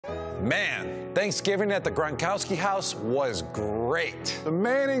Man, Thanksgiving at the Gronkowski house was great. The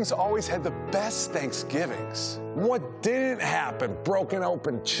Mannings always had the best Thanksgivings. What didn't happen? Broken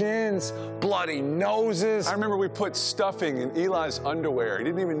open chins, bloody noses. I remember we put stuffing in Eli's underwear. He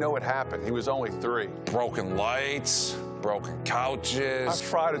didn't even know it happened. He was only 3. Broken lights, broken couches. I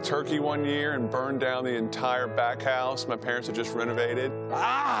fried a turkey one year and burned down the entire back house my parents had just renovated.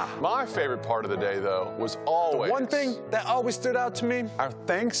 My favorite part of the day, though, was always... The one thing that always stood out to me? Our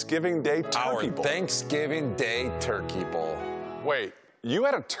Thanksgiving Day Turkey Bowl. Our Thanksgiving Day Turkey Bowl. Wait, you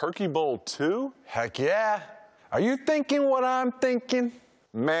had a turkey bowl, too? Heck yeah. Are you thinking what I'm thinking?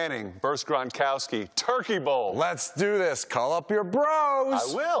 Manning versus Gronkowski, Turkey Bowl. Let's do this. Call up your bros. I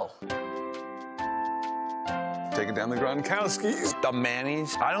will. Taking down the Gronkowskis. The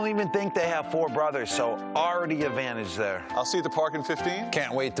Mannings. I don't even think they have 4 brothers, so already advantage there. I'll see you at the park in 15.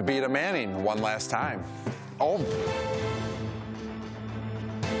 Can't wait to beat a Manning one last time. Oh.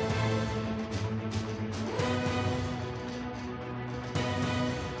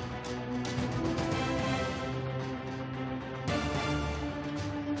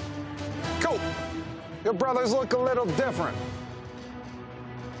 Cool. Your brothers look a little different.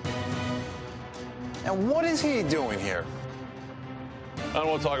 And what is he doing here? I don't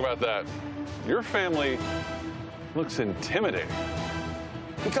want to talk about that. Your family looks intimidating.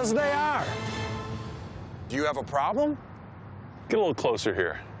 Because they are. Do you have a problem? Get a little closer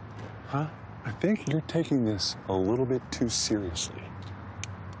here. Huh? I think you're taking this a little bit too seriously.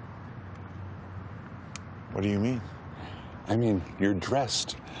 What do you mean? I mean, you're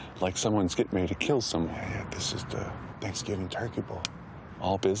dressed like someone's getting ready to kill someone. Yeah, this is the Thanksgiving Turkey Bowl.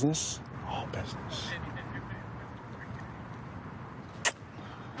 All business? All business.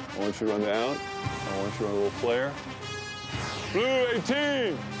 I want you to run out. I want you to run a little flare. Blue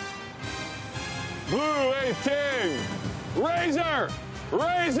 18! Blue 18! Razor!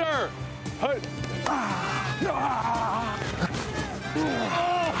 Razor! Oh, God!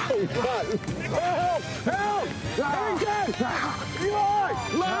 Help! Help! Eli!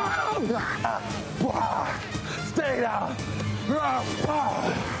 Stay down!